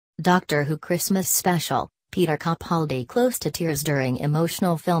Doctor Who Christmas Special, Peter Capaldi close to tears during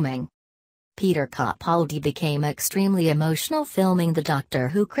emotional filming. Peter Capaldi became extremely emotional filming the Doctor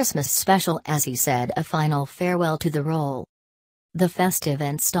Who Christmas Special as he said a final farewell to the role. The festive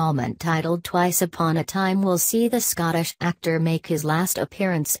installment titled Twice Upon a Time will see the Scottish actor make his last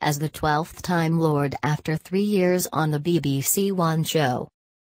appearance as the 12th Time Lord after 3 years on the BBC One show.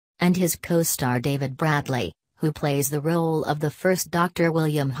 And his co-star David Bradley, who plays the role of the first Doctor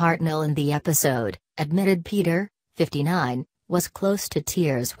William Hartnell in the episode, admitted Peter, 59, was close to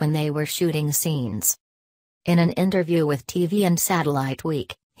tears when they were shooting scenes. In an interview with TV and Satellite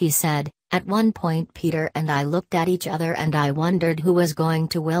Week, he said, "At one point Peter and I looked at each other and I wondered who was going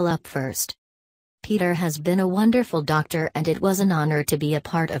to well up first. Peter has been a wonderful doctor and it was an honor to be a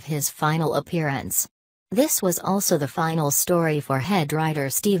part of his final appearance. This was also the final story for head writer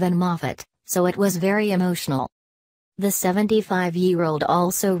Steven Moffat, so it was very emotional." The 75-year-old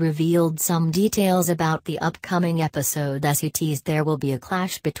also revealed some details about the upcoming episode as he teased there will be a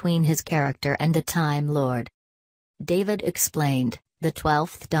clash between his character and the Time Lord. David explained, "The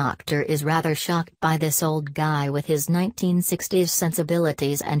 12th Doctor is rather shocked by this old guy with his 1960s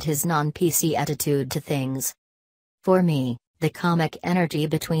sensibilities and his non-PC attitude to things. For me, the comic energy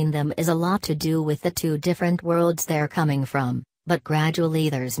between them is a lot to do with the two different worlds they're coming from, but gradually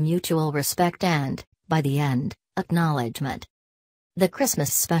there's mutual respect and, by the end, acknowledgement." The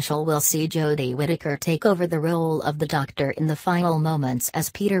Christmas special will see Jodie Whittaker take over the role of the Doctor in the final moments as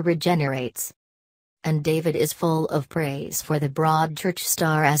Peter regenerates. And David is full of praise for the Broadchurch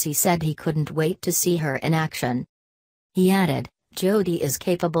star as he said he couldn't wait to see her in action. He added, "Jodie is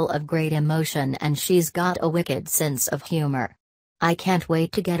capable of great emotion and she's got a wicked sense of humor. I can't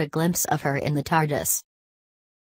wait to get a glimpse of her in the TARDIS."